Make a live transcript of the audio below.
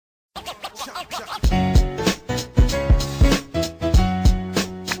Welcome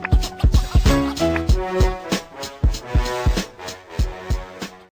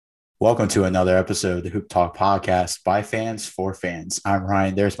to another episode of the Hoop Talk podcast by fans for fans. I'm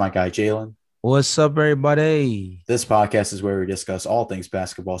Ryan. There's my guy, Jalen. What's up, everybody? This podcast is where we discuss all things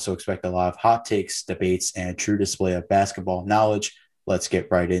basketball, so expect a lot of hot takes, debates, and a true display of basketball knowledge. Let's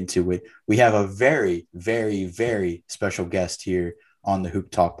get right into it. We have a very, very, very special guest here on the Hoop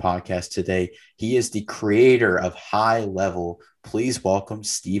Talk podcast today. He is the creator of High Level. Please welcome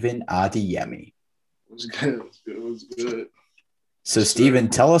Stephen Adeyemi. What's good? What's good? So, Stephen,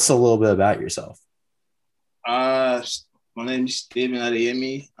 tell us a little bit about yourself. My name is Stephen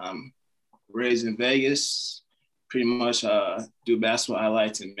Adeyemi. I'm raised in Vegas. Pretty much do basketball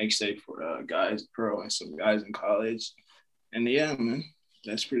highlights and mixtape for guys pro and some guys in college. And yeah, man,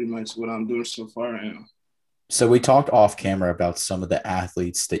 that's pretty much what I'm doing so far right now. So we talked off camera about some of the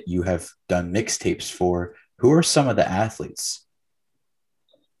athletes that you have done mixtapes for. Who are some of the athletes?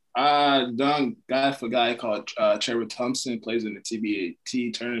 Done guy for a guy called Trevor Thompson, plays in the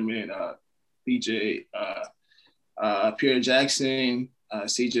TBAT tournament. BJ, Pierre Jackson,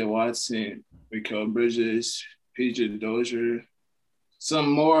 CJ Watson, Mikael Bridges, PJ Dozier,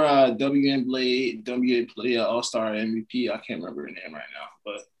 some more WNBA player, All-Star MVP. I can't remember her name right now,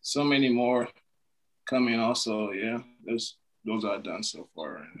 but so many more coming also. Yeah, those I've done so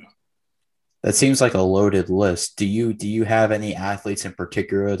far right now. That seems like a loaded list. Do you have any athletes in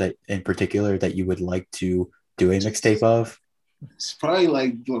particular that you would like to do a mixtape of? It's probably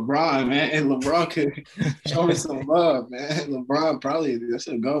like LeBron, man. And LeBron could show me some love, man. LeBron probably that's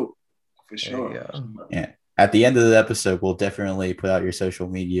a GOAT for sure. Yeah. At the end of the episode, we'll definitely put out your social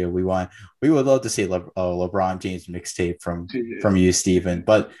media. We would love to see LeBron James mixtape from you, Stephen.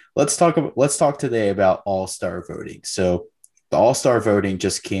 But let's talk today about All-Star voting. So the All-Star voting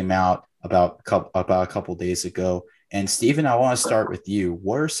just came out about a couple days ago. And Stephen, I want to start with you.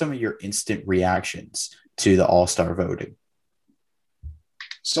 What are some of your instant reactions to the All-Star voting?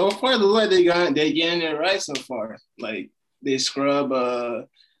 So far, the way they getting it right so far. Like they scrub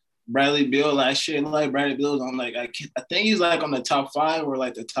Bradley Beal last year. Like Bradley Beal's on I think he's like on the top 5 or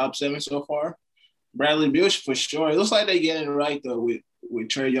like the top 7 so far. Bradley Beal for sure. It looks like they getting it right though with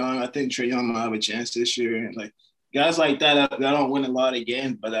Trae Young. I think Trae Young might have a chance this year. And like guys like that don't win a lot of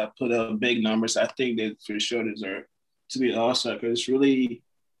games, but that put up big numbers. I think they for sure deserve to be an All-Star because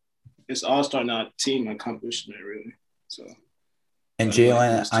it's All-Star, not team accomplishment really. So. And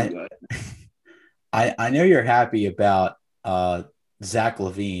Jalen, I know you're happy about Zach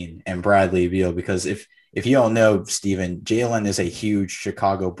LaVine and Bradley Beal because if you don't know, Stephen, Jalen is a huge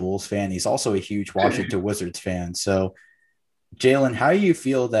Chicago Bulls fan. He's also a huge Washington Wizards fan. So, Jalen, how do you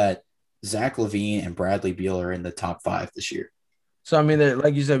feel that Zach LaVine and Bradley Beal are in the top 5 this year? So, I mean,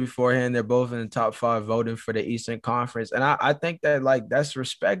 like you said beforehand, they're both in the top 5 voting for the Eastern Conference. And I think that, that's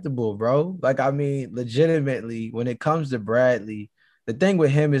respectable, bro. I mean, legitimately, when it comes to Bradley, the thing with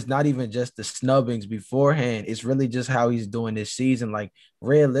him is not even just the snubbings beforehand. It's really just how he's doing this season. Like,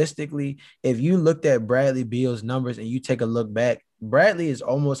 realistically, if you looked at Bradley Beal's numbers and you take a look back, Bradley is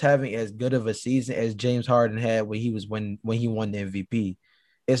almost having as good of a season as James Harden had when he won the MVP.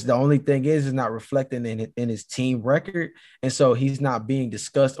 It's the only thing is not reflecting in his team record. And so he's not being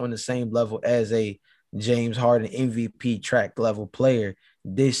discussed on the same level as a James Harden MVP track level player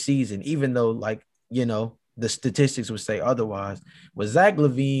this season, even though, the statistics would say otherwise. With Zach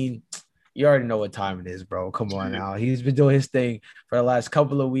LaVine, you already know what time it is, bro. Come on now. He's been doing his thing for the last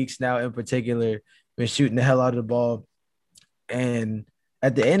couple of weeks now in particular, been shooting the hell out of the ball. And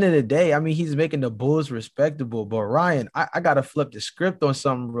at the end of the day, I mean, he's making the Bulls respectable. But Ryan, I got to flip the script on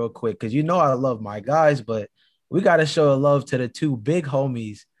something real quick because I love my guys, but we got to show love to the 2 big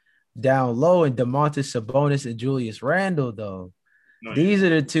homies down low and DeMontis Sabonis and Julius Randle, though. These are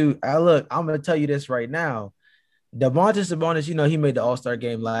the 2. Look, I'm going to tell you this right now. DeMontis Sabonis, he made the All-Star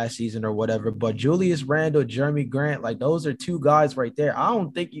game last season or whatever, but Julius Randle, Jeremy Grant, those are 2 guys right there. I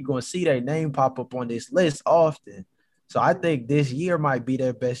don't think you're going to see their name pop up on this list often. So I think this year might be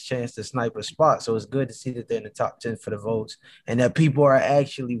their best chance to snipe a spot. So it's good to see that they're in the top 10 for the votes and that people are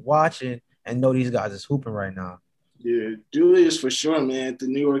actually watching and know these guys is hooping right now. Yeah, Julius for sure, man. At the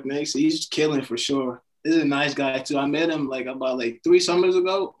New York Knicks, he's killing for sure. He's a nice guy too. I met him about 3 summers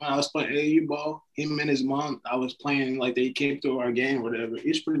ago when I was playing AAU ball. Him and his mom, I was playing they came to our game or whatever.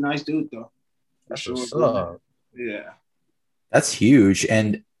 He's a pretty nice dude though. For sure. Yeah. That's huge.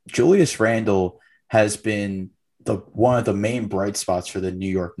 And Julius Randle has been one of the main bright spots for the New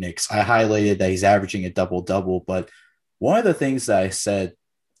York Knicks. I highlighted that he's averaging a double-double, but one of the things that I said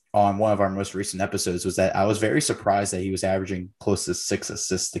on one of our most recent episodes was that I was very surprised that he was averaging close to 6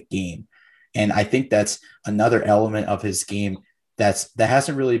 assists a game. And I think that's another element of his game that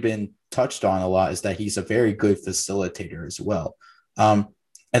hasn't really been touched on a lot, is that he's a very good facilitator as well. And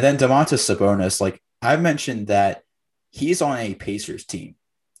then Domantas Sabonis, like I mentioned, that he's on a Pacers team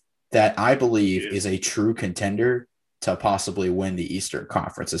that I believe is a true contender to possibly win the Eastern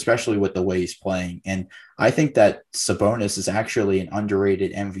Conference, especially with the way he's playing. And I think that Sabonis is actually an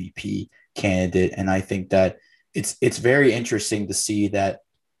underrated MVP candidate. And I think that it's very interesting to see that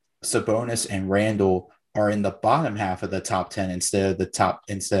Sabonis and Randall are in the bottom half of the top 10 instead of the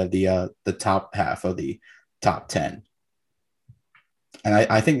top half of the top 10. And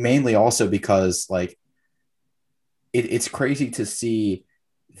I think mainly also because like it's crazy to see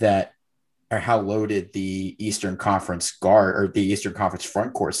that, or how loaded the Eastern Conference guard or the Eastern Conference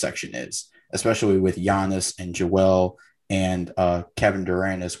front court section is, especially with Giannis and Joel and Kevin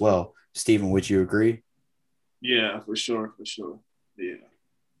Durant as well. Steven, would you agree? Yeah, for sure. Yeah.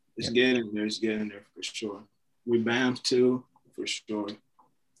 It's getting there. It's getting there for sure. We Bam too, for sure.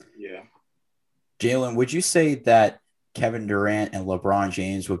 Yeah. Jalen, would you say that Kevin Durant and LeBron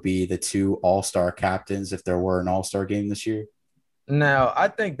James would be the two all-star captains if there were an all-star game this year? Now, I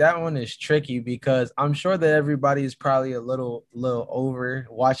think that one is tricky because I'm sure that everybody is probably a little over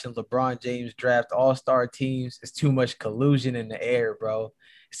watching LeBron James draft all-star teams. It's too much collusion in the air, bro.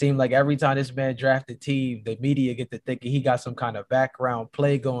 It seemed like every time this man drafted a team, the media get to thinking he got some kind of background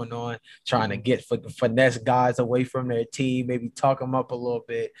play going on, trying to get finesse guys away from their team, maybe talk them up a little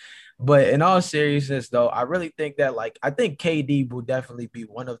bit. But in all seriousness, though, I really think that I think KD will definitely be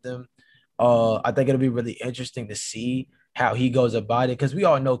one of them. I think it'll be really interesting to see how he goes about it, because we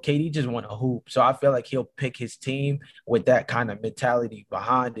all know KD just want to hoop. So I feel like he'll pick his team with that kind of mentality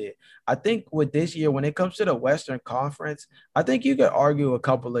behind it. I think with this year, when it comes to the Western Conference, I think you could argue a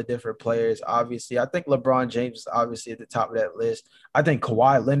couple of different players. Obviously, I think LeBron James is obviously at the top of that list. I think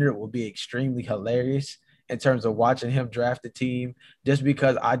Kawhi Leonard will be extremely hilarious in terms of watching him draft the team, just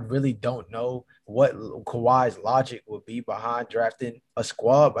because I really don't know what Kawhi's logic would be behind drafting a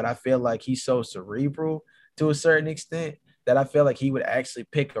squad, but I feel like he's so cerebral to a certain extent that I feel like he would actually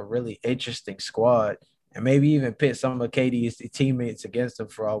pick a really interesting squad and maybe even pit some of KD's teammates against him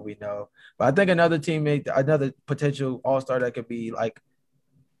for all we know. But I think another teammate, another potential all-star that could be like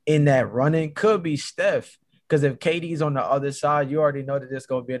in that running could be Steph. Because if KD's on the other side, you already know that there's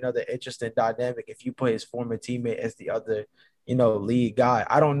going to be another interesting dynamic if you put his former teammate as the other, lead guy.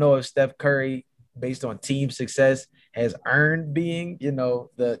 I don't know if Steph Curry, based on team success, has earned being,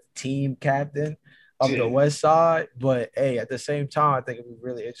 the team captain of the West Side. But hey, at the same time, I think it'd be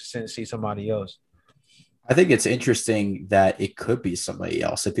really interesting to see somebody else. I think it's interesting that it could be somebody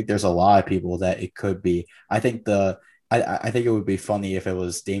else. I think there's a lot of people that it could be. I think it would be funny if it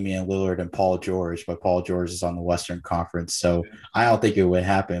was Damian Lillard and Paul George, but Paul George is on the Western Conference, so I don't think it would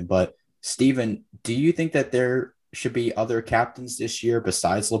happen. But Steven, do you think that there should be other captains this year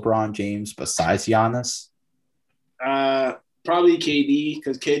besides LeBron James, besides Giannis? Probably KD,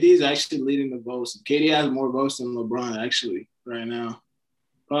 because KD is actually leading the votes. KD has more votes than LeBron actually right now.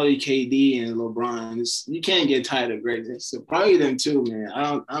 Probably KD and LeBron. You can't get tired of greatness. So probably them too, man.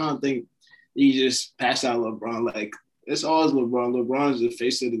 I don't think you just pass out LeBron. Like, it's always LeBron. LeBron's the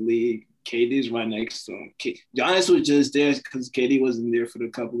face of the league. KD's right next to him. Giannis was just there because KD wasn't there for the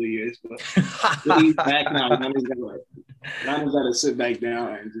couple of years. But he's back now. Giannis got to sit back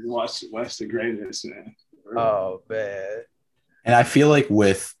down and just watch the greatness, man. Oh, man. And I feel like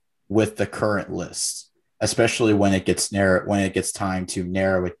with the current list, especially when it gets time to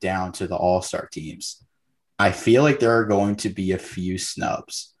narrow it down to the all-star teams, I feel like there are going to be a few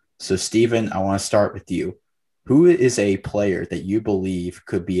snubs. So, Steven, I want to start with you. Who is a player that you believe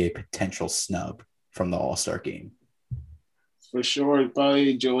could be a potential snub from the all-star game? For sure,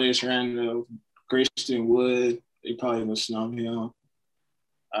 probably Julius Randle, Christian Wood. They probably will snub him.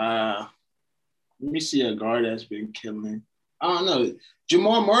 Let me see a guard that's been killing. I don't know.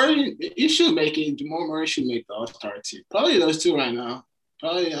 Jamal Murray, you should make it. Jamal Murray should make the all-star team. Probably those two right now.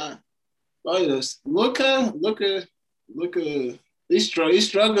 Probably those. Luka. He's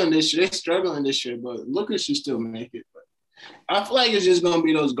struggling this year. They're struggling this year, but Luka should still make it. But I feel like it's just gonna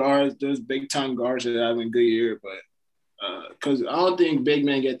be those guards, those big-time guards that are having a good year. But because I don't think big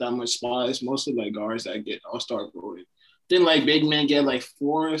men get that much spot. It's mostly like guards that get all-star voted. Then like big men get like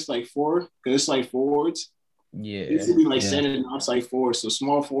four. It's like four because it's like forwards. Yeah. It used to be like center, now it's like forward. So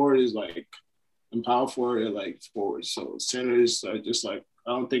small forward is like, and power forward are like forward. So centers are just like,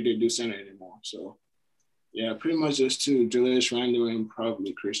 I don't think they do center anymore. So yeah, pretty much just two, Julius Randle and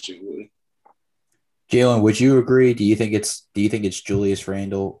probably Christian Wood. Jalen, would you agree? Do you think it's Julius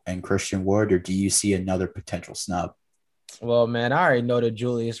Randle and Christian Wood, or do you see another potential snub? Well, man, I already know the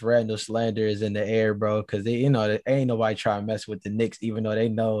Julius Randle slander is in the air, bro. Because there ain't nobody trying to mess with the Knicks, even though they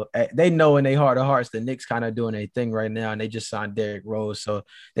know in their heart of hearts the Knicks kind of doing their thing right now, and they just signed Derrick Rose, so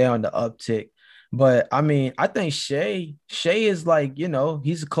they're on the uptick. But I mean, I think Shea is like,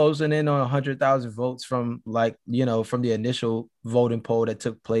 he's closing in on 100,000 votes from from the initial voting poll that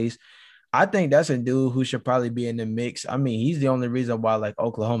took place. I think that's a dude who should probably be in the mix. I mean, he's the only reason why like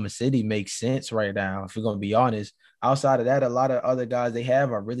Oklahoma City makes sense right now, if we're gonna be honest. Outside of that, a lot of other guys they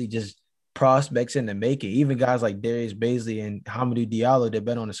have are really just prospects in the making. Even guys like Darius Baisley and Hamidou Diallo, they've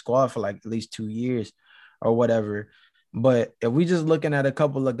been on the squad for like at least 2 years or whatever. But if we just looking at a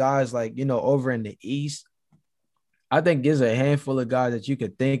couple of guys like, over in the East, I think there's a handful of guys that you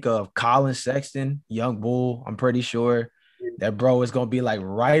could think of. Colin Sexton, young bull, I'm pretty sure that bro is gonna be like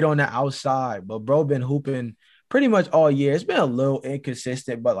right on the outside. But bro been hooping pretty much all year. It's been a little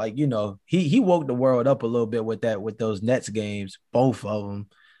inconsistent, but like he woke the world up a little bit with those Nets games, both of them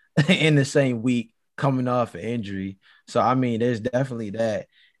in the same week, coming off an injury. So I mean, there's definitely that.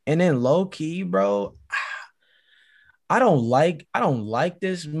 And then low key, bro, I don't like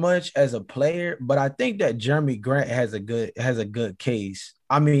this much as a player, but I think that Jeremy Grant has a good case.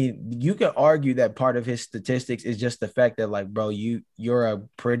 I mean, you could argue that part of his statistics is just the fact that, like, bro, you're a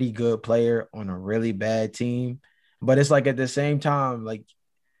pretty good player on a really bad team. But it's like at the same time, like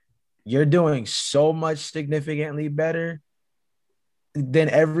you're doing so much significantly better than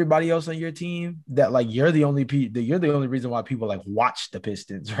everybody else on your team that like you're the only reason why people like watch the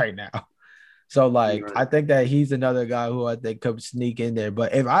Pistons right now. So, like, Right. I think that he's another guy who I think could sneak in there.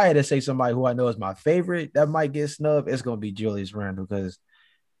 But if I had to say somebody who I know is my favorite that might get snubbed, it's going to be Julius Randle because,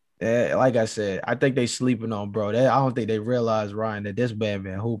 like I said, I think they sleeping on bro. I don't think they realize, Ryan, that this man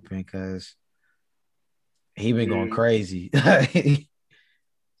been hooping because he been going Mm. crazy. I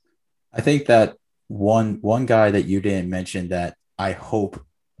think that one guy that you didn't mention that I hope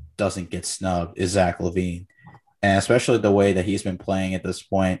doesn't get snubbed is Zach LaVine. And especially the way that he's been playing at this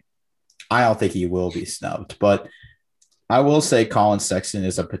point, I don't think he will be snubbed. But I will say Colin Sexton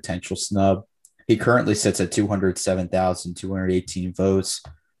is a potential snub. He currently sits at 207,218 votes.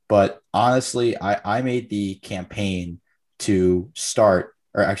 But honestly, I made the campaign to start,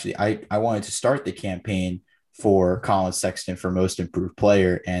 or actually, I wanted to start the campaign for Colin Sexton for most improved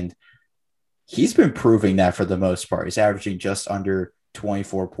player. And he's been proving that for the most part. He's averaging just under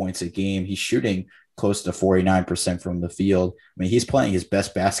 24 points a game. He's shooting close to 49% from the field. I mean, he's playing his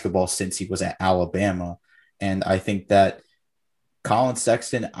best basketball since he was at Alabama. And I think that Colin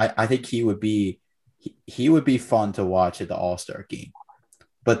Sexton, I think he would be fun to watch at the All-Star game.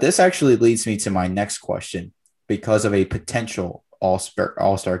 But this actually leads me to my next question because of a potential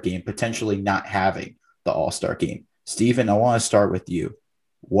All-Star game, potentially not having the All-Star game. Steven, I want to start with you.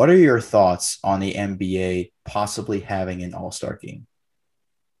 What are your thoughts on the NBA possibly having an All-Star game?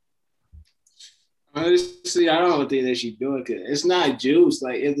 Honestly, I don't think they should do it because it's not juice.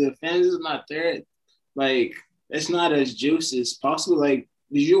 Like, if the fans is not there, like, it's not as juicy as possible. Like,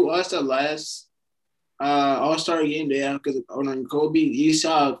 did you watch the last All-Star game they have because on Kobe? You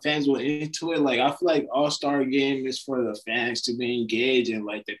saw fans went into it. Like, I feel like All-Star game is for the fans to be engaged and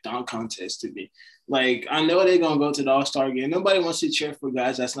like the dunk contest to be. Like, I know they're gonna go to the All-Star game. Nobody wants to cheer for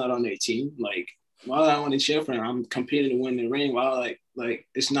guys that's not on their team. Like, why would I want to cheer for them? I'm competing to win the ring. Why like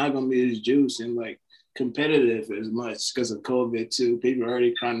it's not gonna be as juice and like competitive as much because of COVID too. People are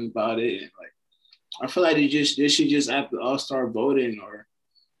already crying about it. And like I feel like they should just have the All-Star voting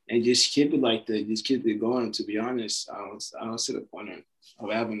and just keep it like that. Just keep it going. To be honest, I don't see the point of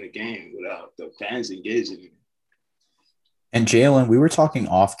having the game without the fans engaging. And Jalen, we were talking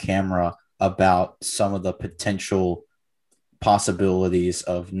off camera about some of the potential possibilities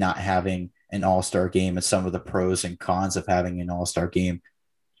of not having an All-Star game and some of the pros and cons of having an All-Star game.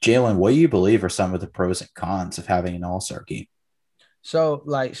 Jalen, what do you believe are some of the pros and cons of having an All-Star game? So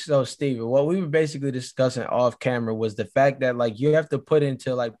Steven, what we were basically discussing off camera was the fact that like you have to put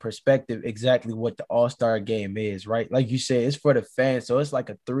into like perspective exactly what the All-Star game is, right? Like you said, it's for the fans. So it's like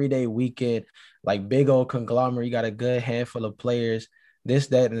a 3-day weekend, like big old conglomerate. You got a good handful of players, this,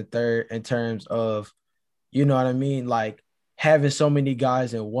 that, and the third in terms of, you know what I mean? Like having so many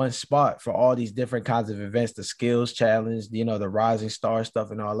guys in one spot for all these different kinds of events, the skills challenge, the rising star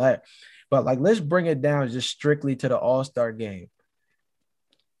stuff and all that. But like, let's bring it down just strictly to the All-Star game.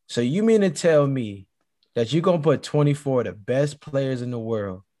 So you mean to tell me that you're going to put 24 of the best players in the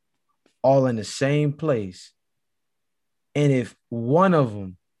world all in the same place? And if one of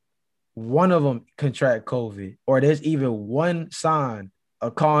them contract COVID, or there's even one sign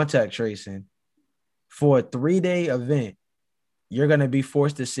of contact tracing for a 3-day event, you're going to be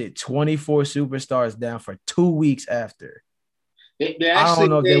forced to sit 24 superstars down for 2 weeks after. I don't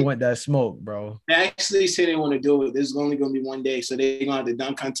know if they want that smoke, bro. They actually say they want to do it. This is only going to be one day. So they're going to have the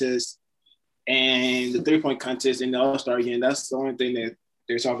dunk contest and the 3-point contest in the All-Star game. That's the only thing that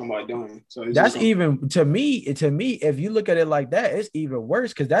they're talking about doing. So that's even to me, if you look at it like that, it's even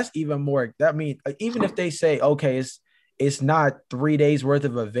worse because that's even more. That means even if they say, okay, it's not 3 days worth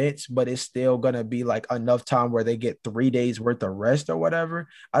of events, but it's still gonna be like enough time where they get 3 days worth of rest or whatever.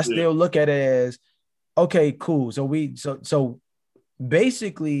 I still look at it as okay, cool. So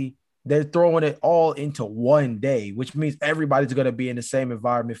basically they're throwing it all into one day, which means everybody's gonna be in the same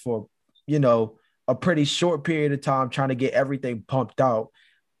environment for a pretty short period of time trying to get everything pumped out.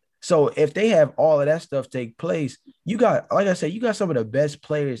 So if they have all of that stuff take place, you got, like I said, you got some of the best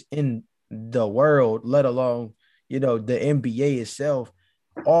players in the world, let alone, the NBA itself,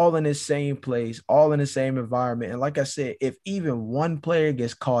 all in the same place, all in the same environment. And like I said, if even one player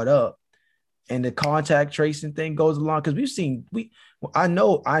gets caught up and the contact tracing thing goes along, because I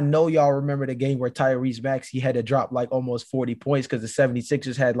know y'all remember the game where Tyrese Maxey had to drop like almost 40 points because the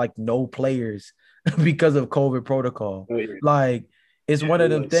 76ers had like no players because of COVID protocol. Oh, yeah. Like, it's one of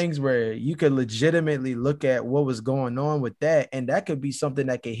them things where you could legitimately look at what was going on with that, and that could be something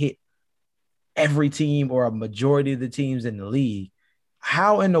that could hit every team or a majority of the teams in the league.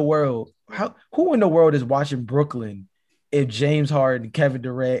 Who in the world is watching Brooklyn if James Harden, Kevin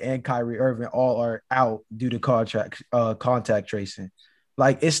Durant, and Kyrie Irving all are out due to contact tracing?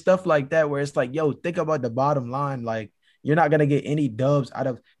 Like, it's stuff like that where it's like, yo, think about the bottom line. Like, you're not gonna get any dubs out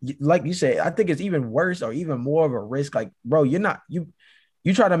of, like you said. I think it's even worse or even more of a risk. Like, bro, you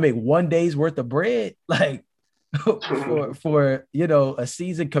try to make 1 day's worth of bread, like for a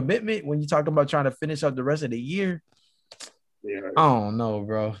season commitment when you talk about trying to finish up the rest of the year. Yeah. I don't know,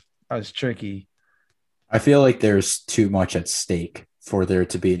 bro. That's tricky. I feel like there's too much at stake for there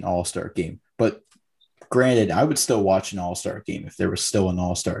to be an all-star game. But granted, I would still watch an all-star game if there was still an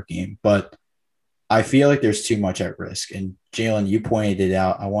all-star game. But I feel like there's too much at risk. And Jalen, you pointed it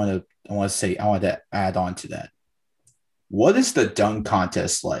out. I want to add on to that. What is the dunk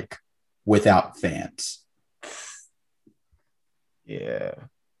contest like without fans? Yeah.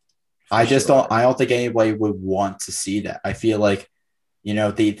 I don't think anybody would want to see that. I feel like,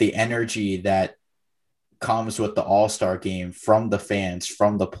 the energy that comes with the All-Star game from the fans,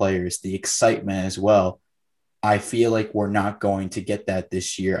 from the players, the excitement as well. I feel like we're not going to get that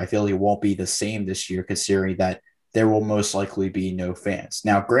this year. I feel like it won't be the same this year, considering that there will most likely be no fans.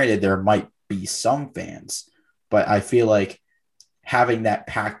 Now, granted, there might be some fans, but I feel like having that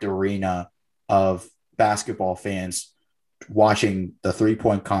packed arena of basketball fans watching the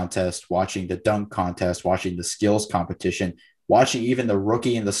 3-point contest, watching the dunk contest, watching the skills competition, watching even the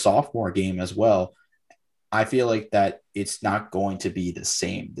rookie and the sophomore game as well, I feel like that it's not going to be the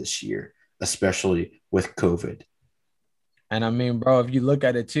same this year, especially with COVID. And I mean, bro, if you look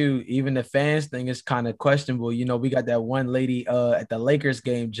at it too, even the fans thing is kind of questionable. We got that one lady at the Lakers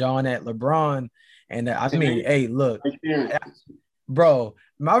game, John at LeBron. And I mean, hey, look, bro,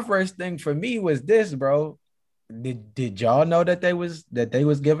 my first thing for me was this, bro. Did y'all know that they was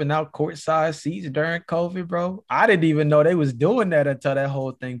giving out courtside seats during COVID, bro? I didn't even know they was doing that until that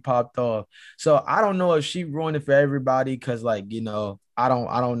whole thing popped off. So I don't know if she ruined it for everybody because, like, I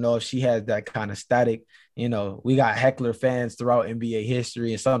don't know if she has that kind of static. We got heckler fans throughout NBA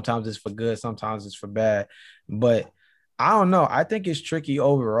history, and sometimes it's for good, sometimes it's for bad. But I don't know. I think it's tricky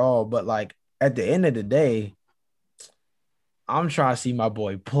overall. But like at the end of the day, I'm trying to see my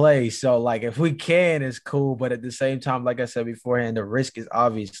boy play. So, like, if we can, it's cool. But at the same time, like I said beforehand, the risk is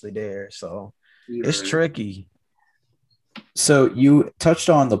obviously there. So, it's tricky. So, you touched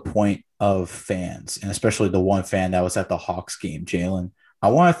on the point of fans, and especially the one fan that was at the Hawks game, Jalen. I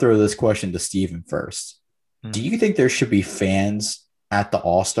want to throw this question to Steven first. Do you think there should be fans at the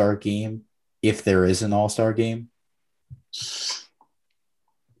All-Star game if there is an All-Star game?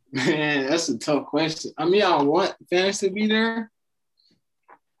 Man, that's a tough question. I mean, I want fans to be there,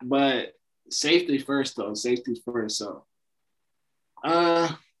 but safety first, though. Safety first. So,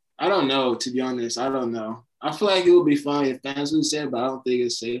 I don't know, to be honest. I don't know. I feel like it would be fun if fans would say it, but I don't think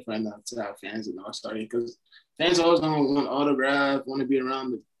it's safe right now to have fans in the All-Star game because fans always going to want autograph, want to be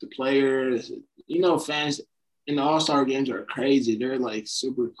around the players. Fans in the All-Star games are crazy. They're like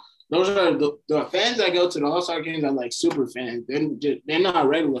super – those are the fans that go to the All-Star games are like super fans. They're not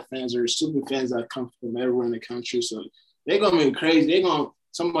regular fans. They're super fans that come from everywhere in the country. So they're going to be crazy.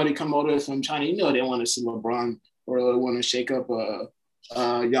 Somebody come over from China. They want to see LeBron or they want to shake up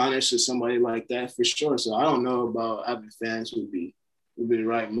Giannis or somebody like that for sure. So I don't know about having fans would be the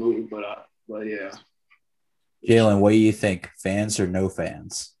right move, but yeah. Jalen, what do you think? Fans or no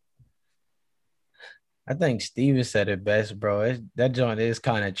fans? I think Steven said it best, bro. That joint is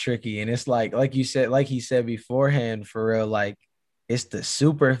kind of tricky. And it's like you said, like he said beforehand, for real, like it's the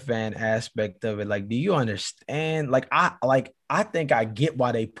super fan aspect of it. Like, do you understand? I think I get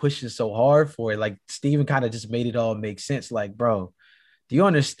why they pushing so hard for it. Like Steven kind of just made it all make sense. Like, bro, do you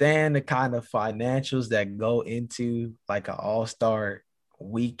understand the kind of financials that go into like an all-star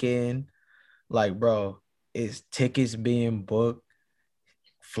weekend? Like, bro, it's tickets being booked,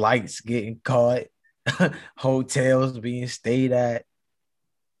 flights getting caught, hotels being stayed at.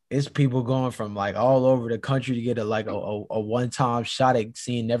 It's people going from like all over the country to get a one-time shot at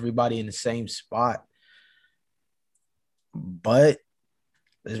seeing everybody in the same spot. But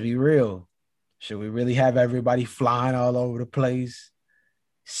let's be real. Should we really have everybody flying all over the place,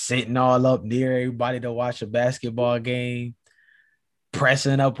 sitting all up near everybody to watch a basketball game,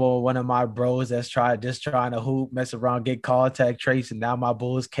 pressing up on one of my bros that's trying to hoop, mess around, get contact trace, and now my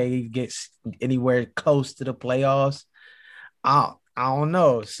Bulls cave gets anywhere close to the playoffs? I don't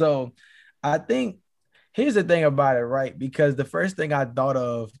know. So I think here's the thing about it, right? Because the first thing I thought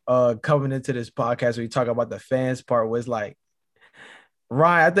of coming into this podcast when we talk about the fans part was like,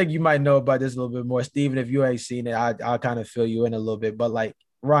 Ryan, I think you might know about this a little bit more. Steven, if you ain't seen it, I'll kind of fill you in a little bit. But like,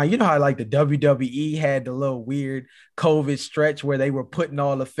 Ryan, you know how like the WWE had the little weird COVID stretch where they were putting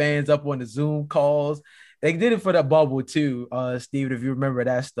all the fans up on the Zoom calls. They did it for the bubble too, Steven, if you remember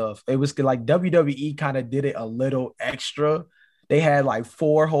that stuff. It was like WWE kind of did it a little extra. They had like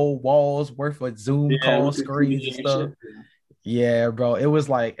 4 whole walls worth of Zoom Yeah, call with the screens and TV and stuff. shit. Yeah, bro. It was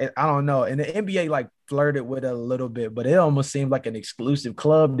like I don't know. And the NBA like flirted with it a little bit, but it almost seemed like an exclusive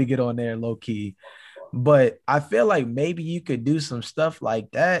club to get on there, low key. But I feel like maybe you could do some stuff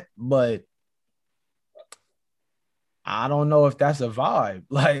like that, but I don't know if that's a vibe.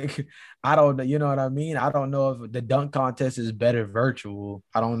 Like, I don't know, you know what I mean? I don't know if the dunk contest is better virtual.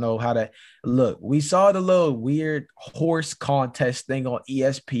 I don't know how to look. We saw the little weird horse contest thing on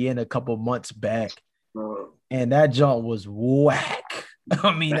ESPN a couple months back, Bro. and that jump was whack.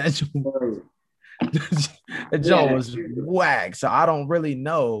 I mean, that jump Yeah, was whack. So I don't really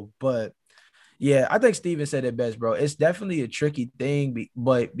know, but yeah, I think Steven said it best, bro. It's definitely a tricky thing,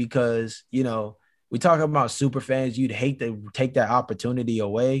 but because we talk about super fans, you'd hate to take that opportunity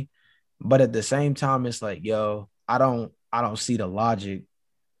away, but at the same time, it's like, yo, I don't see the logic.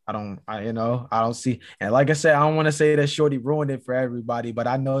 I don't see. And like I said, I don't want to say that Shorty ruined it for everybody, but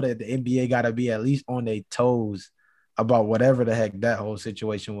I know that the NBA got to be at least on their toes about whatever the heck that whole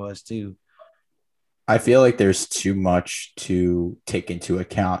situation was too. I feel like there's too much to take into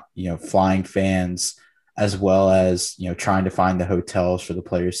account, flying fans, as well as, trying to find the hotels for the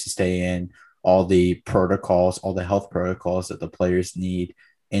players to stay in, all the protocols, all the health protocols that the players need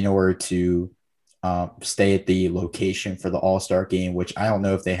in order to stay at the location for the All-Star game, which I don't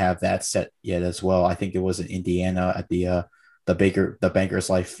know if they have that set yet as well. I think it was in Indiana at the Bankers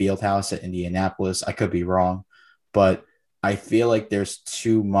Life Fieldhouse at Indianapolis. I could be wrong, but I feel like there's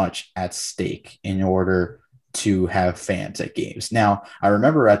too much at stake in order to have fans at games. Now, I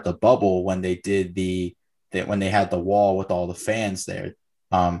remember at the bubble when they did when they had the wall with all the fans there.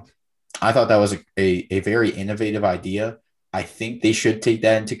 Um, I thought that was a very innovative idea. I think they should take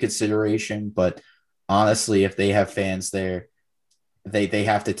that into consideration, but honestly, if they have fans there, they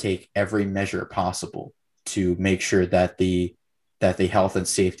have to take every measure possible to make sure that the health and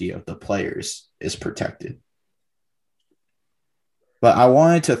safety of the players is protected. But I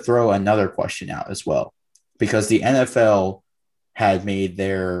wanted to throw another question out as well, because the NFL had made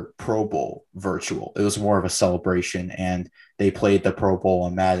their Pro Bowl virtual. It was more of a celebration, and they played the Pro Bowl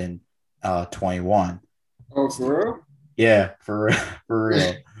on Madden 21. Oh, for real? Yeah, for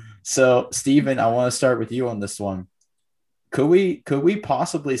real. So, Steven, I want to start with you on this one. Could we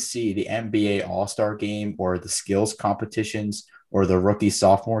possibly see the NBA All-Star game or the skills competitions or the rookie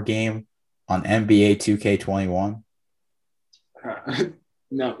sophomore game on NBA 2K21?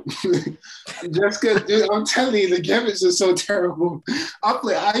 No, just because, dude, I'm telling you, the game's is so terrible.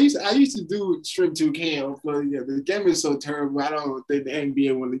 I used to do Stream 2K, but yeah, the game is so terrible. I don't think the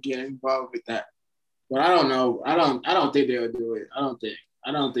NBA want to get involved with that. But I don't know. I don't think they'll do it. I don't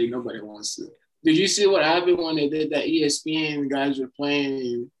think nobody wants to. Did you see what happened when they did that ESPN guys were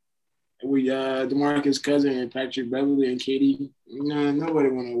playing and we DeMarcus Cousins and Patrick Beverly and KD? No, nobody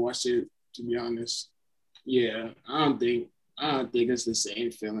want to watch it, to be honest. Yeah, I don't think it's the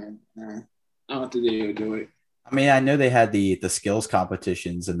same feeling. I don't think they'll do it. I mean, I know they had the skills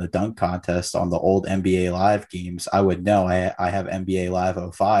competitions and the dunk contest on the old NBA Live games. I would know. I have NBA Live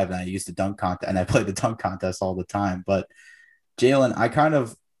 '05, and I use the dunk contest, and I play the dunk contest all the time. But Jalen, I kind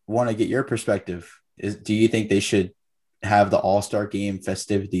of want to get your perspective. Do you think they should have the All-Star game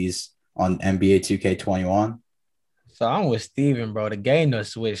festivities on NBA 2K21? So I'm with Steven, bro. The game done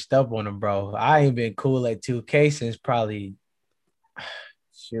switched up on him, bro. I ain't been cool at 2K since probably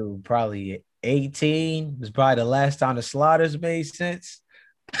 18. It was probably the last time the sliders made sense.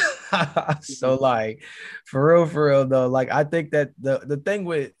 So like for real though, like I think that the thing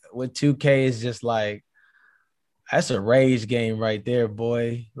with 2K is just like that's a rage game right there,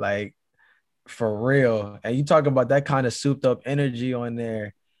 boy. Like for real. And you talk about that kind of souped up energy on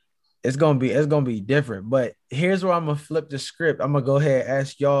there. It's gonna be different. But here's where I'm gonna flip the script. I'm gonna go ahead and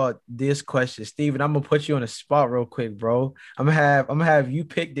ask y'all this question. Steven, I'm gonna put you on the spot real quick, bro. I'm gonna have you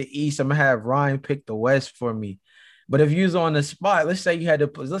pick the East. I'm gonna have Ryan pick the West for me. But if you was on the spot, let's say you had to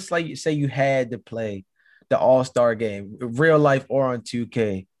play the All-Star game, real life or on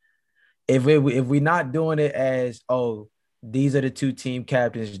 2K. If we not doing it as these are the two team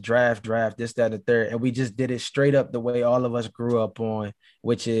captains, draft, this, that, and the third, and we just did it straight up the way all of us grew up on,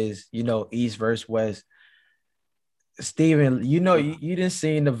 which is East versus West. Steven, you didn't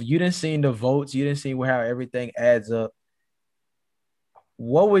see the votes, you didn't see how everything adds up.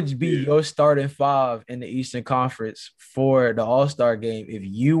 What would be your starting five in the Eastern Conference for the All-Star game if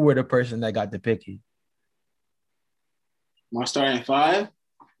you were the person that got to pick it? My starting five?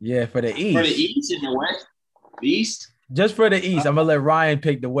 Yeah, for the East. For the East and the West? The East? Just for the East. I'm going to let Ryan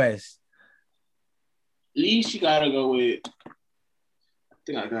pick the West. East, you got to go with – I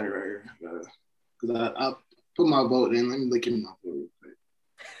think I got it right here. Because I put my vote in. Let me look in my vote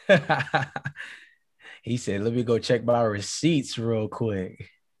real quick. He said, let me go check my receipts real quick.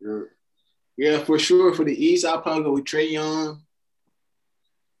 Yeah, for sure. For the East, I'll probably go with Trae Young,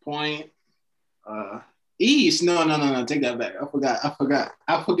 Point. East, no. Take that back. I forgot.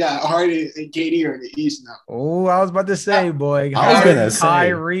 Harden and KD are in the East now. Oh, I was about to say, boy. I was gonna say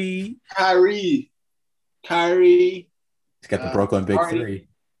Kyrie. He's got the Brooklyn Big Harden, Three.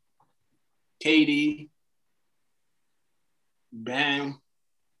 KD, Bam,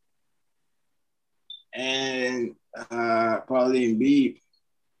 and probably Embiid.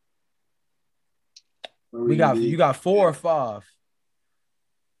 You got 4 or 5.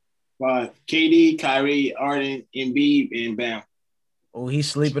 But KD, Kyrie, Harden, Embiid, and Bam. Oh, he's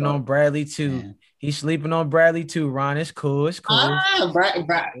sleeping on Bradley too. Man. He's sleeping on Bradley too, Ron. It's cool.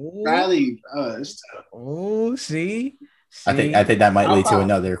 Bradley. Oh, see. I think that might lead to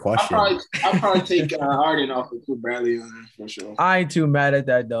another question. I'll probably take Harden off and put Bradley on there for sure. I ain't too mad at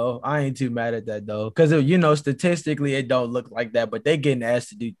that though. Because statistically it don't look like that, but they getting asked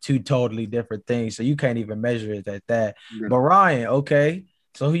to do 2 totally different things, so you can't even measure it at that. Yeah. But Ryan, okay.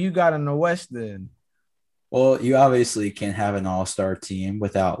 So who you got in the West then? Well, you obviously can't have an all-star team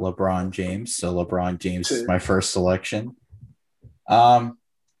without LeBron James. So LeBron James is my first selection.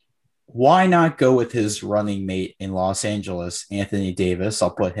 Why not go with his running mate in Los Angeles, Anthony Davis?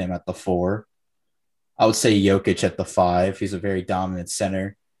 I'll put him at the 4. I would say Jokic at the 5. He's a very dominant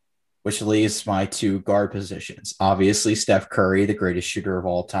center, which leaves my 2 guard positions. Obviously, Steph Curry, the greatest shooter of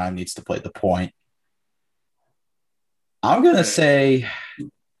all time, needs to play the point. I'm going to say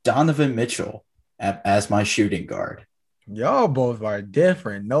Donovan Mitchell as my shooting guard. Y'all both are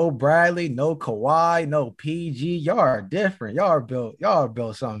different. No Bradley, no Kawhi, no PG. Y'all are different. Y'all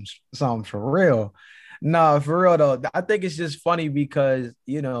built something for real. No, for real though. I think it's just funny because,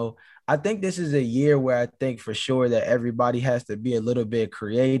 I think this is a year where I think for sure that everybody has to be a little bit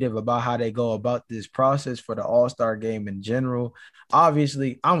creative about how they go about this process for the All-Star game in general.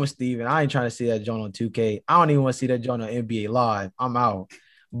 Obviously, I'm with Steven. I ain't trying to see that joint on 2K. I don't even want to see that joint on NBA Live. I'm out.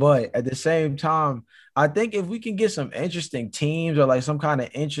 But at the same time, I think if we can get some interesting teams or like some kind of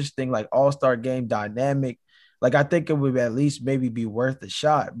interesting like all-star game dynamic, like I think it would at least maybe be worth a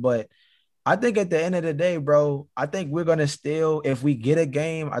shot. But I think at the end of the day, bro, I think we're going to still, if we get a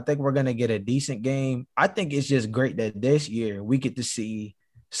game, I think we're going to get a decent game. I think it's just great that this year we get to see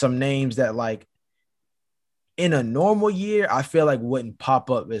some names that like in a normal year, I feel like wouldn't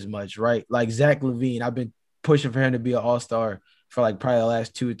pop up as much, right? Like Zach LaVine, I've been pushing for him to be an all-star for like probably the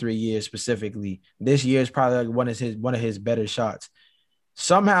last 2 or 3 years specifically. This year is probably like one of his better shots.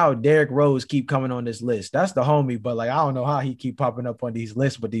 Somehow Derrick Rose keep coming on this list. That's the homie, but like I don't know how he keep popping up on these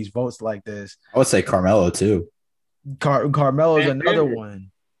lists with these votes like this. I would say Carmelo too. Carmelo's another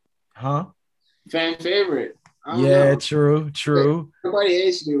one. Huh? Fan favorite. Yeah, know. True. Everybody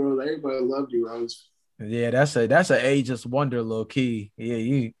hates you, Rose. Everybody loved you, Rose. Yeah, that's an ageless wonder, low key. Yeah,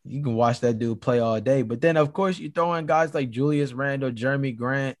 you can watch that dude play all day. But then, of course, you throw in guys like Julius Randle, Jeremy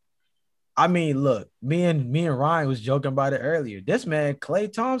Grant. I mean, look, me and Ryan was joking about it earlier. This man,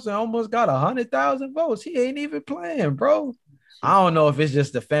 Klay Thompson, almost got 100,000 votes. He ain't even playing, bro. I don't know if it's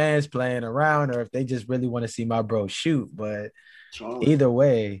just the fans playing around or if they just really want to see my bro shoot. But either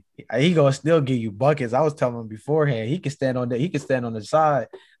way, he gonna still give you buckets. I was telling him beforehand, he can stand on the side,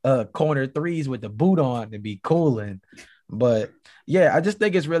 corner threes with the boot on and be cooling. But yeah, I just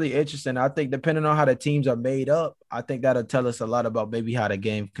think it's really interesting. I think depending on how the teams are made up, I think that'll tell us a lot about maybe how the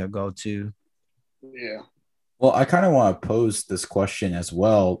game could go too. Yeah. Well, I kind of want to pose this question as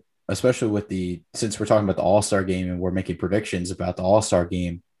well, especially since we're talking about the All-Star game and we're making predictions about the All-Star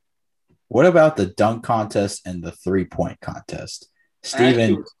game. What about the dunk contest and the 3-point contest?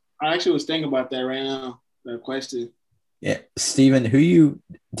 Steven, I actually was thinking about that right now, that question. Yeah, Steven, do you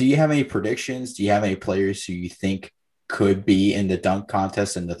have any predictions? Do you have any players who you think could be in the dunk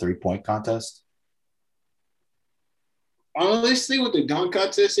contest and the 3-point contest? Honestly, with the dunk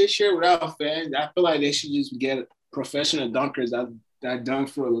contest this year, without fans, I feel like they should just get professional dunkers that dunk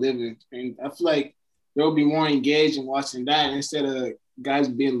for a living. And I feel like they'll be more engaged in watching that instead of guys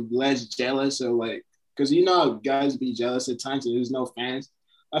being less jealous or like, because you know guys be jealous at times and there's no fans.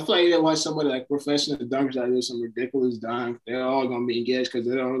 I feel like they watch somebody like professional dunkers that do some ridiculous dunk. They're all gonna be engaged because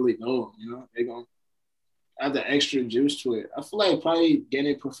they don't really know them. You know, they're gonna add the extra juice to it. I feel like probably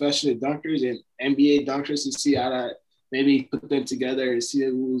getting professional dunkers and NBA dunkers to see how that maybe put them together and see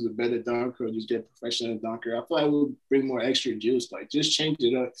who's a better dunker or just get professional dunker. I feel like we'll bring more extra juice. Like just change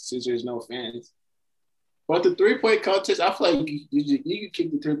it up since there's no fans. But the 3-point contest, I feel like you can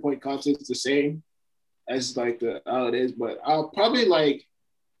keep the 3-point contest the same as like how it is. But I'll probably like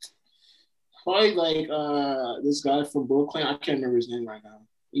this guy from Brooklyn. I can't remember his name right now.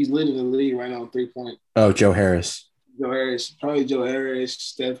 He's leading the league right now on 3-point. Oh, Joe Harris. Probably Joe Harris,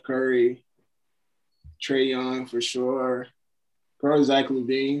 Steph Curry, Trae Young for sure. Probably Zach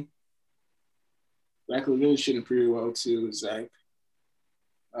LaVine. Zach LaVine shooting pretty well too. Zach.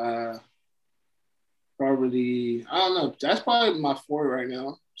 Probably I don't know. That's probably my 4 right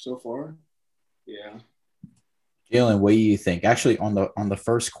now so far. Yeah. Jalen, what do you think? Actually, on the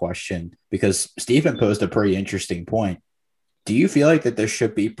first question, because Stephen posed a pretty interesting point. Do you feel like that there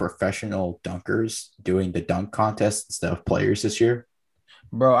should be professional dunkers doing the dunk contest instead of players this year?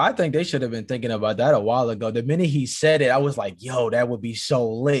 Bro, I think they should have been thinking about that a while ago. The minute he said it, I was like, yo, that would be so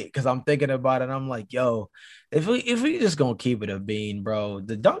lit. Because I'm thinking about it. I'm like, yo, if we just gonna keep it a bean, bro,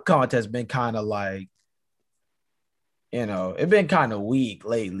 the dunk contest been kind of like, it been kind of weak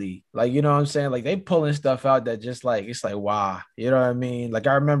lately. Like, you know what I'm saying? Like they pulling stuff out that just like it's like, wow, you know what I mean? Like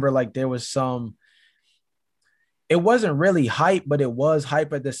I remember like there was some it wasn't really hype, but it was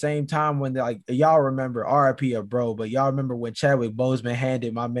hype at the same time when like y'all remember RIP or bro, but y'all remember when Chadwick Boseman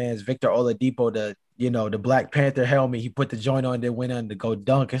handed my man's Victor Oladipo the Black Panther helmet, he put the joint on, then went on to go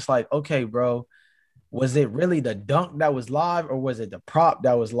dunk. It's like, okay, bro, was it really the dunk that was live or was it the prop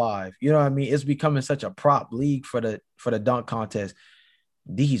that was live? You know what I mean? It's becoming such a prop league for the dunk contest.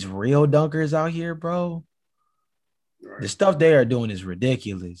 These real dunkers out here, bro. The stuff they are doing is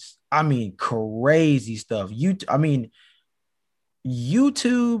ridiculous. I mean, crazy stuff. YouTube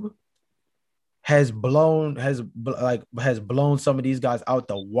has blown some of these guys out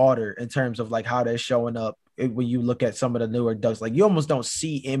the water in terms of like how they're showing up when you look at some of the newer dunks. Like you almost don't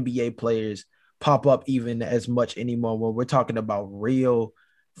see NBA players pop up even as much anymore when we're talking about real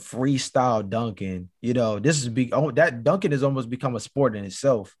freestyle dunking. That dunking has almost become a sport in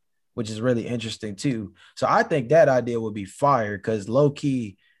itself, which is really interesting too. So I think that idea would be fire because low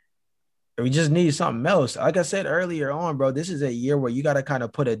key, we just need something else. Like I said earlier on, bro, this is a year where you got to kind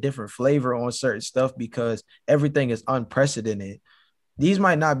of put a different flavor on certain stuff because everything is unprecedented. These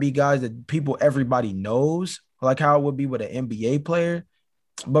might not be guys that everybody knows, like how it would be with an NBA player.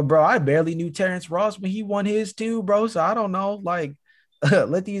 But, bro, I barely knew Terrence Ross when he won his too, bro. So I don't know. Like,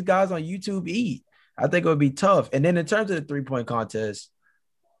 let these guys on YouTube eat. I think it would be tough. And then in terms of the 3-point contest,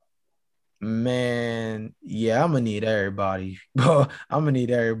 man, yeah, I'm gonna need everybody. I'm gonna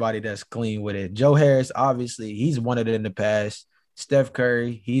need everybody that's clean with it. Joe Harris, obviously, he's won it in the past. Steph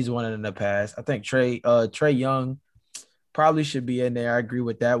Curry, he's won it in the past. I think Trae Young probably should be in there. I agree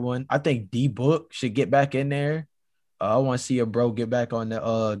with that one. I think D Book should get back in there. I want to see a bro get back on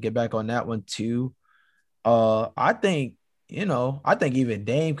that one too. I think even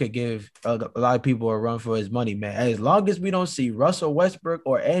Dame could give a lot of people a run for his money, man. As long as we don't see Russell Westbrook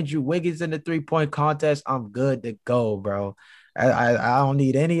or Andrew Wiggins in the 3-point contest, I'm good to go, bro. I don't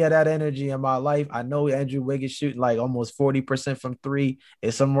need any of that energy in my life. I know Andrew Wiggins shooting like almost 40% from 3.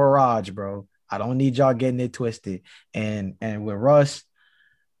 It's a mirage, bro. I don't need y'all getting it twisted. And with Russ,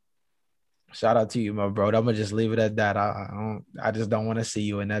 shout out to you, my bro. I'm gonna just leave it at that. I just don't want to see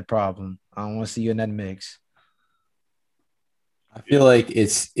you in that problem. I don't want to see you in that mix. I feel like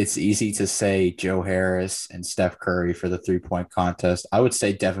it's easy to say Joe Harris and Steph Curry for the 3-point contest. I would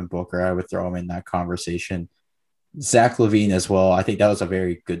say Devin Booker. I would throw him in that conversation. Zach LaVine as well. I think that was a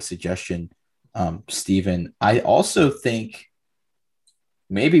very good suggestion, Stephen. I also think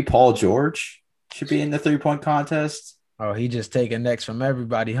maybe Paul George should be in the 3-point contest. Oh, he just taking next from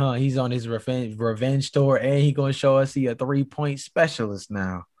everybody, huh? He's on his revenge tour, and he gonna show us he a 3-point specialist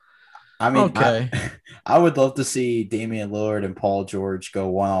now. I mean, Okay. I would love to see Damian Lillard and Paul George go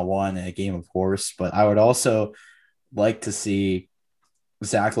one-on-one in a game of horse, but I would also like to see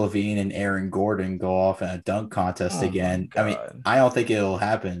Zach LaVine and Aaron Gordon go off in a dunk contest again. I mean, I don't think it'll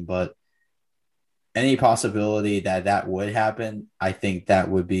happen, but any possibility that that would happen, I think that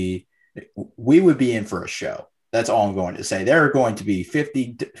would be, we would be in for a show. That's all I'm going to say. There are going to be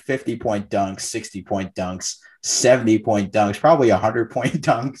 50-point dunks, 60-point dunks, 70-point dunks, probably 100-point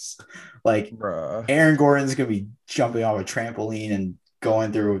dunks. Like, bruh, Aaron Gordon's going to be jumping off a trampoline and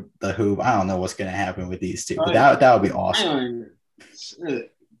going through the hoop. I don't know what's going to happen with these two, but that would be awesome.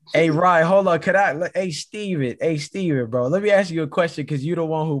 Hey, Ryan, hold on. Hey, Steven, bro. Let me ask you a question because you're the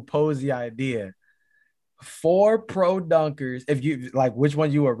one who posed the idea. 4 pro dunkers, if you like, which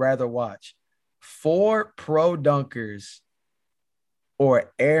one you would rather watch? 4 pro dunkers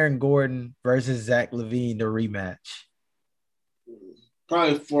or Aaron Gordon versus Zach LaVine, the rematch?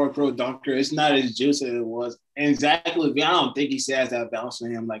 Probably 4 pro dunker. It's not as juicy as it was. And Zach LaVine, I don't think he has that bounce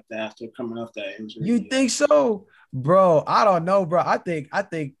in him like that after coming off that injury. You think so? Bro, I don't know, bro. I think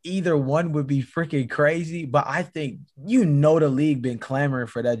either one would be freaking crazy, but I think the league been clamoring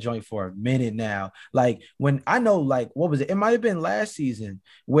for that joint for a minute now. Like when I know, like what was it? It might have been last season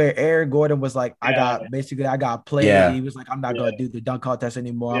where Aaron Gordon was like, I got played. Yeah. He was like, I'm not gonna do the dunk contest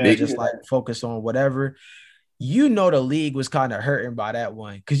anymore. I'm gonna just like focus on whatever. The league was kind of hurting by that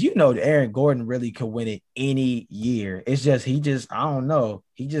one because Aaron Gordon really could win it any year. It's just I don't know.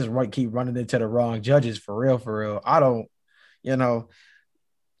 He just keep running into the wrong judges for real. I don't know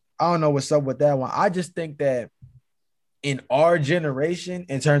what's up with that one. I just think that in our generation,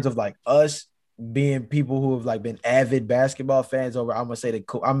 in terms of like us being people who have like been avid basketball fans over, I'm gonna say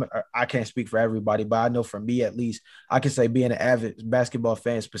I can't speak for everybody, but I know for me at least, I can say being an avid basketball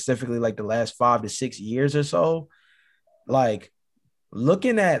fan, specifically like the last 5 to 6 years or so, like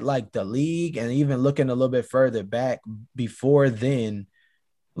looking at like the league and even looking a little bit further back before then,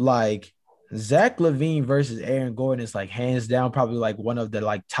 like Zach LaVine versus Aaron Gordon is like hands down probably like one of the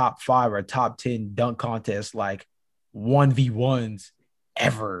like top 5 or top 10 dunk contests, like 1v1s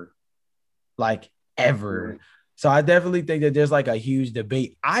ever. Like ever. So I definitely think that there's like a huge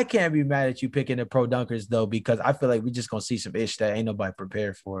debate. I can't be mad at you picking the pro dunkers though, because I feel like we're just gonna see some ish that ain't nobody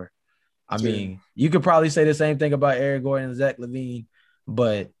prepared for. I mean, you could probably say the same thing about Aaron Gordon and Zach LaVine,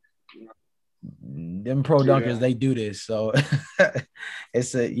 but them pro dunkers, they do this. So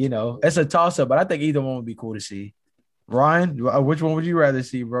it's a toss-up, but I think either one would be cool to see. Ryan, which one would you rather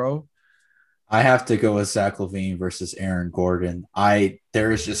see, bro? I have to go with Zach LaVine versus Aaron Gordon.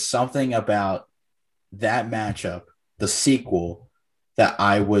 There is just something about that matchup, the sequel, that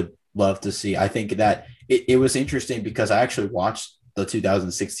I would love to see. I think that it was interesting because I actually watched the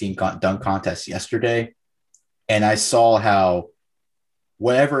 2016 dunk contest yesterday, and I saw how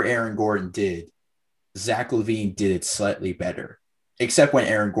whatever Aaron Gordon did, Zach LaVine did it slightly better, except when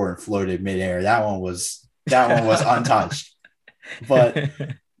Aaron Gordon floated midair. That one was untouched. But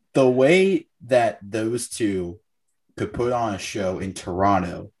the way that those two could put on a show in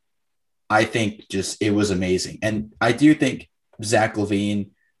Toronto, I think just it was amazing. And I do think Zach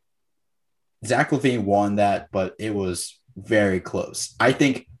LaVine won that, but it was very close. I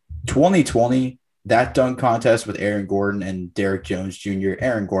think 2020, that dunk contest with Aaron Gordon and Derrick Jones Jr.,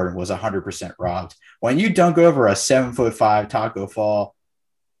 Aaron Gordon was 100% robbed. When you dunk over a 7'5" Taco Fall,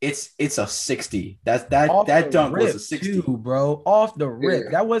 it's a 60. That dunk was a 60, too, bro. Off the rip.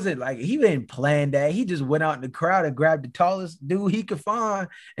 Yeah. That wasn't like he didn't plan that. He just went out in the crowd and grabbed the tallest dude he could find,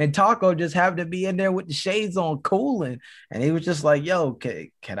 and Taco just happened to be in there with the shades on, cooling, and he was just like, "Yo,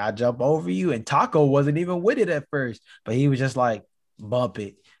 can I jump over you?" And Taco wasn't even with it at first, but he was just like, "Bump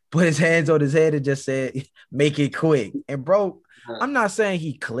it." Put his hands on his head and just said, "Make it quick." And bro, I'm not saying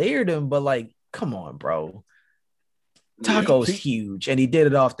he cleared him, but like, come on, bro. Taco's huge, and he did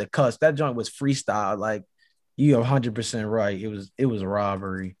it off the cusp. That joint was freestyle. Like, you're 100% right. It was a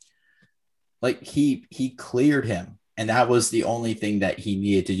robbery. Like he cleared him, and that was the only thing that he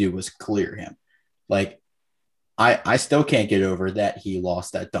needed to do was clear him. Like, I still can't get over that he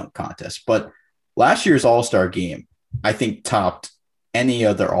lost that dunk contest. But last year's All-Star game, I think, topped any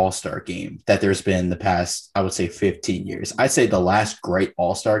other All-Star game that there's been in the past, I would say 15 years. I'd say the last great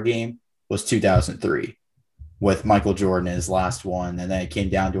All-Star game was 2003. with Michael Jordan in his last one, and then it came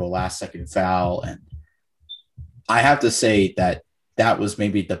down to a last second foul. And I have to say that that was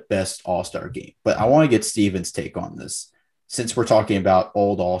maybe the best All-Star game. But I want to get Steven's take on this. Since we're talking about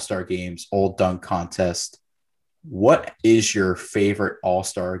old All-Star games, old dunk contest, what is your favorite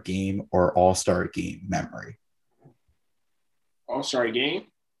All-Star game or All-Star game memory? All-Star game?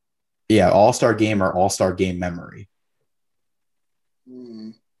 Yeah, All-Star game or All-Star game memory.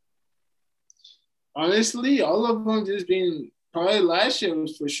 Honestly, all of them just been probably last year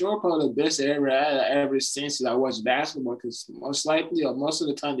was for sure probably the best era I had ever seen since I watched basketball, because most likely or most of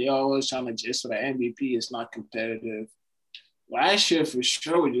the time they always trying to just for the MVP. It's not competitive. Last year for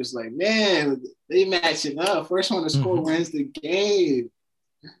sure we're just like, man, they matching up. First one to score wins the game.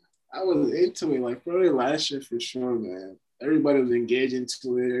 I was into it. Like probably last year for sure, man. Everybody was engaged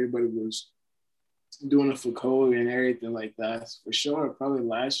into it. Everybody was doing it for Kobe and everything like that. For sure. Probably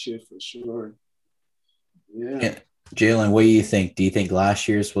last year for sure. Yeah. Jalen, what do you think? Do you think last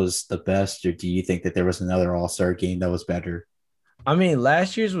year's was the best, or do you think that there was another All-Star game that was better? I mean,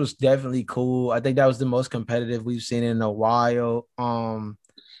 last year's was definitely cool. I think that was the most competitive we've seen in a while.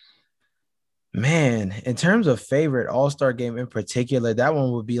 Man, in terms of favorite All-Star game in particular, that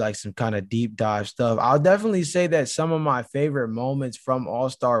one would be like some kind of deep dive stuff. I'll definitely say that some of my favorite moments from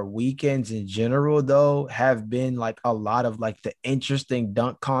All-Star weekends in general, though, have been like a lot of like the interesting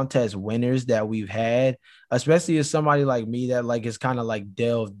dunk contest winners that we've had, especially as somebody like me that like is kind of like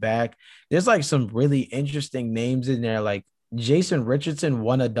delved back. There's like some really interesting names in there. Like Jason Richardson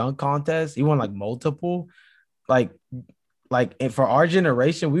won a dunk contest. He won like multiple. Like and for our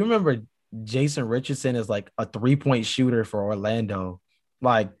generation, we remember Jason Richardson is like a 3-point shooter for Orlando.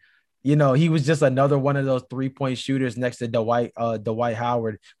 Like, he was just another one of those 3-point shooters next to Dwight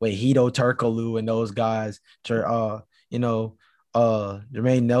Howard with Hito Turkoglu and those guys, Jermaine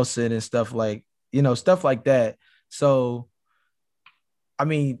Nelson and stuff like that. So, I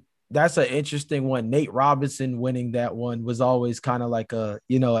mean, that's an interesting one. Nate Robinson winning that one was always kind of like an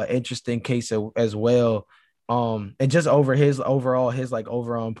interesting case as well. And just his overall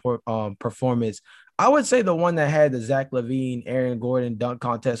performance, I would say the one that had the Zach LaVine, Aaron Gordon dunk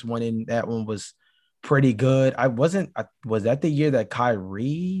contest one in that one was pretty good. Was that the year that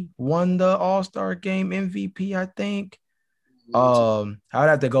Kyrie won the All-Star game MVP, I think? I'd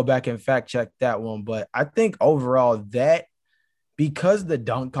have to go back and fact check that one, but I think overall that, because the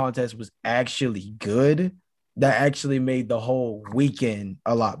dunk contest was actually good, that actually made the whole weekend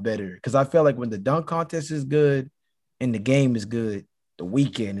a lot better. Because I feel like when the dunk contest is good and the game is good, the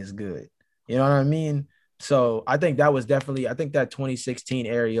weekend is good. You know what I mean? So I think that 2016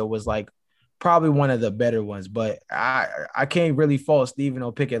 area was like probably one of the better ones. But I can't really fault Steven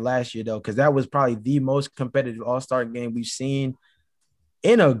on picking last year, though, because that was probably the most competitive All-Star game we've seen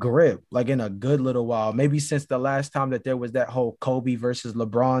in a grip, like in a good little while, maybe since the last time that there was that whole Kobe versus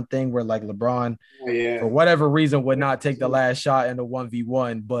LeBron thing where like LeBron, for whatever reason, would not take the last shot in the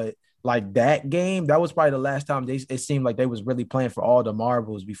 1v1. But like that game, that was probably the last time it seemed like they was really playing for all the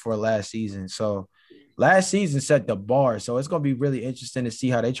marbles before last season. So last season set the bar. So it's going to be really interesting to see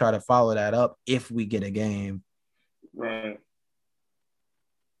how they try to follow that up if we get a game. Right.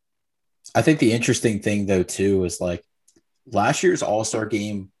 I think the interesting thing though, too, is like, last year's All-Star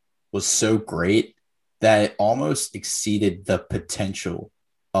game was so great that it almost exceeded the potential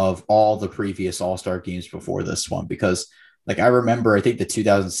of all the previous All-Star games before this one. Because like I remember, I think the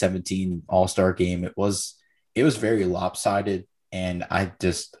 2017 All-Star game, it was very lopsided. And I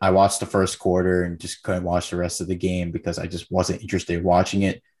watched the first quarter and just couldn't watch the rest of the game because I just wasn't interested in watching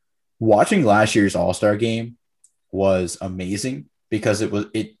it. Watching last year's All-Star game was amazing because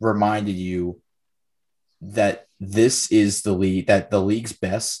it reminded you that this is the league, that the league's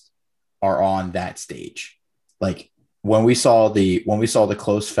best are on that stage. Like when we saw the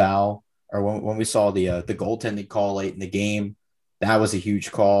close foul, or when we saw the goaltending call late in the game, that was a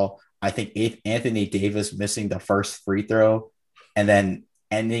huge call. I think Anthony Davis missing the first free throw and then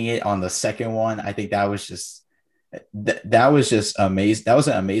ending it on the second one, I think that was just amazing. That was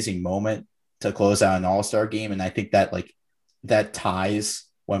an amazing moment to close out an All-Star game. And I think that that ties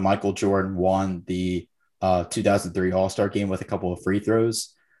when Michael Jordan won the 2003 All-Star game with a couple of free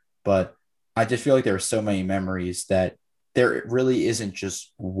throws. But I just feel like there are so many memories that there really isn't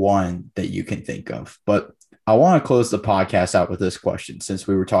just one that you can think of. But I want to close the podcast out with this question, since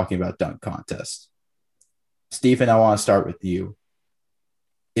we were talking about dunk contests. Stephen, I want to start with you.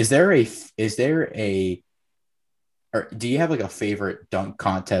 Or do you have like a favorite dunk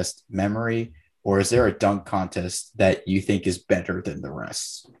contest memory, or is there a dunk contest that you think is better than the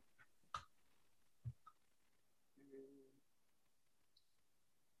rest?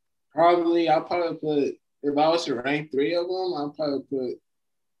 I'll probably put if I was to rank three of them, I'd probably put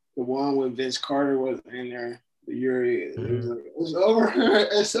the one with Vince Carter was in there. The year it was like, it's over.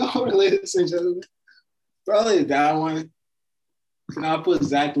 It's over, ladies and gentlemen. Probably that one. And I'll put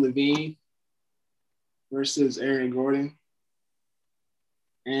Zach LaVine versus Aaron Gordon.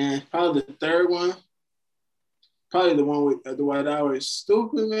 And probably the third one, probably the one with Dwight Howard.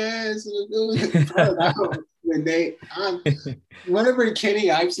 Stupid, man. Probably that one. Whenever Kenny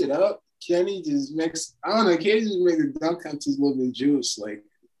hypes it up, Kenny just makes, I don't know, Kenny just makes the dunk contest a little bit juice. Like,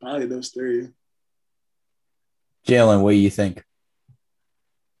 probably those three. Jalen, what do you think?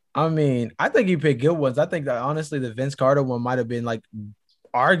 I mean, I think you picked good ones. I think that honestly, the Vince Carter one might have been like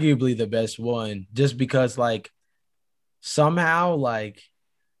arguably the best one, just because like somehow like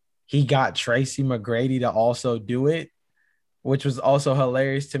he got Tracy McGrady to also do it, which was also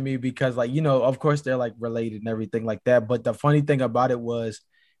hilarious to me because like, you know, of course they're like related and everything like that. But the funny thing about it was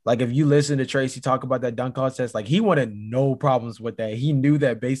like, if you listen to Tracy talk about that dunk contest, like he wanted no problems with that. He knew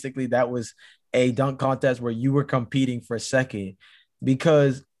that basically that was a dunk contest where you were competing for second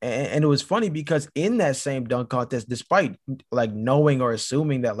because, and it was funny because in that same dunk contest, despite like knowing or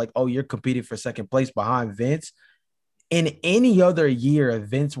assuming that like, oh, you're competing for second place behind Vince, in any other year, if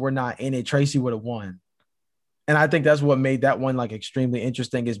Vince were not in it, Tracy would have won. And I think that's what made that one like extremely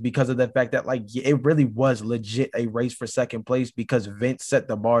interesting is because of the fact that like it really was legit a race for second place because Vince set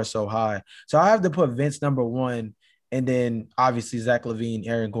the bar so high. So I have to put Vince number one and then obviously Zach LaVine,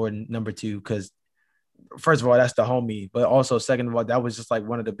 Aaron Gordon number two because first of all, that's the homie, but also second of all, that was just like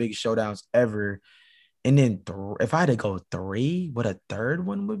one of the biggest showdowns ever. And then if I had to go three, what a third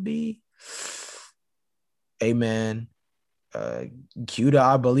one would be? Hey, man. Cuda,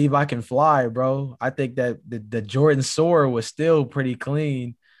 I believe I can fly, bro. I think that the Jordan Soar was still pretty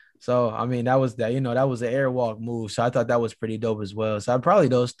clean. So, I mean, that was that, you know, that was an airwalk move. So I thought that was pretty dope as well. So probably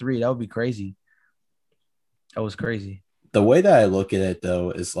those three, that would be crazy. That was crazy. The way that I look at it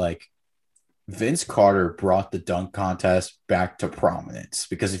though is like Vince Carter brought the dunk contest back to prominence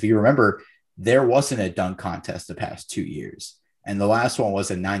because if you remember, there wasn't a dunk contest the past 2 years. And the last one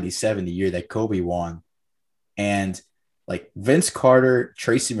was in 97, the year that Kobe won. And like Vince Carter,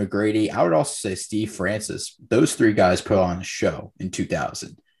 Tracy McGrady, I would also say Steve Francis. Those three guys put on a show in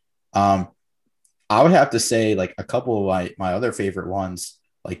 2000. I would have to say like a couple of my other favorite ones,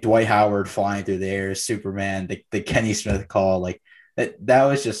 like Dwight Howard flying through the air, Superman, the Kenny Smith call, like that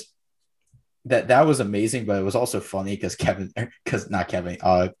was just that was amazing, but it was also funny because Kenny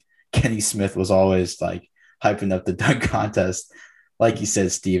Smith was always like hyping up the dunk contest, like you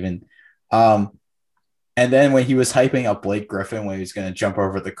said, Steven. And then when he was hyping up Blake Griffin when he was going to jump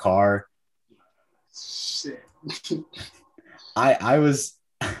over the car, shit. I was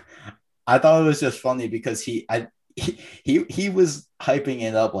I thought it was just funny because he was hyping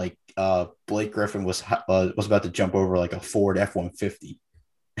it up like Blake Griffin was about to jump over like a Ford F-150.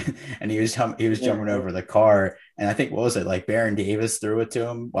 And he was jumping over the car, and I think what was it like Baron Davis threw it to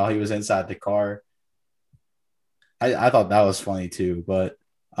him while he was inside the car. I thought that was funny too, but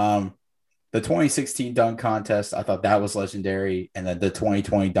the 2016 dunk contest, I thought that was legendary, and then the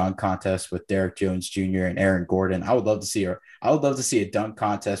 2020 dunk contest with Derek Jones Jr. and Aaron Gordon. I would love to see a dunk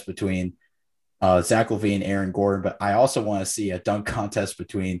contest between Zach LaVine and Aaron Gordon, but I also want to see a dunk contest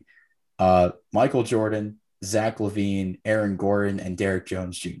between Michael Jordan, Zach LaVine, Aaron Gordon, and Derek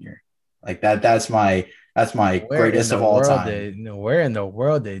Jones Jr. Like that. That's my greatest of all time. Where in the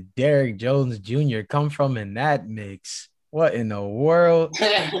world did Derek Jones Jr. come from in that mix? What in the world?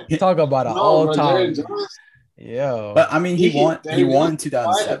 Talk about an all-time. Yeah. But I mean, he won in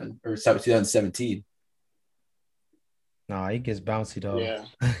 2007 or 2017. No, he gets bouncy though. Yeah.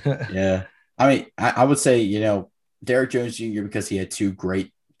 Yeah. I mean, I would say, Derek Jones Jr. because he had two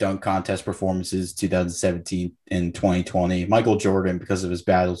great dunk contest performances, 2017 and 2020. Michael Jordan because of his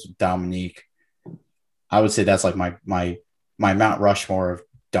battles with Dominique. I would say that's like my Mount Rushmore of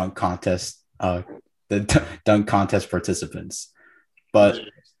dunk contest, the dunk contest participants. But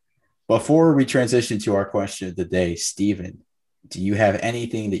before we transition to our question of the day, Steven, do you have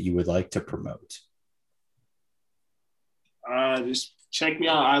anything that you would like to promote? Just check me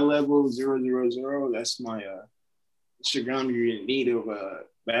out, iLevel000. That's my Instagram. You're in need of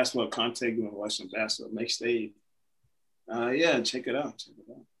basketball content, you want to watch some basketball mixtape. Yeah, check it out.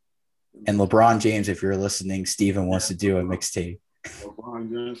 And LeBron James, if you're listening, Steven wants to do a mixtape. LeBron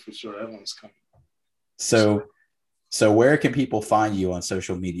James for sure. That one's coming. So where can people find you on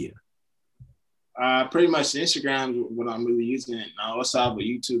social media? Pretty much Instagram is what I'm really using. I also have a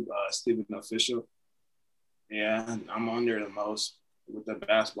YouTube, Steven Official. Yeah, I'm on there the most with the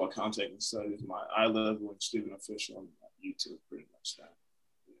basketball content and stuff. Is my iLevel with Steven Official on YouTube, pretty much that.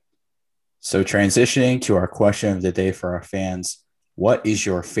 So transitioning to our question of the day for our fans, what is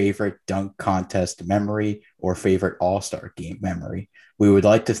your favorite dunk contest memory or favorite All-Star game memory? We would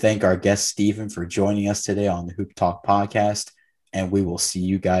like to thank our guest Steven for joining us today on the Hoop Talk podcast, and we will see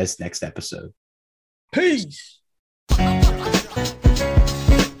you guys next episode. Peace.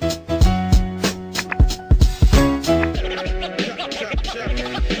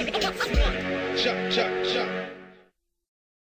 Chuck.